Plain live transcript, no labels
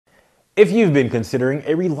If you've been considering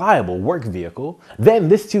a reliable work vehicle, then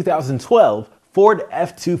this 2012 Ford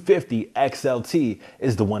F-250 XLT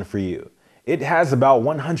is the one for you. It has about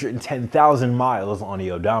 110,000 miles on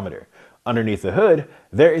the odometer. Underneath the hood,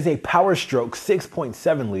 there is a power-stroke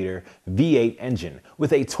 6.7-liter V8 engine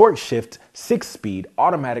with a torque shift 6-speed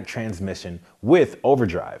automatic transmission with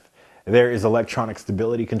overdrive. There is electronic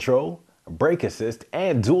stability control, brake assist,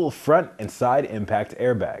 and dual front and side impact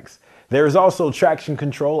airbags. There is also traction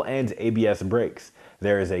control and ABS brakes.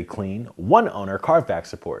 There is a clean, one-owner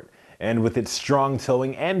CARFAX report. And with its strong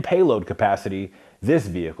towing and payload capacity, this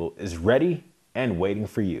vehicle is ready and waiting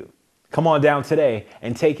for you. Come on down today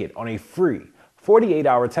and take it on a free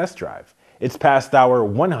 48-hour test drive. It's passed our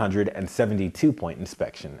 172-point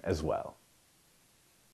inspection as well.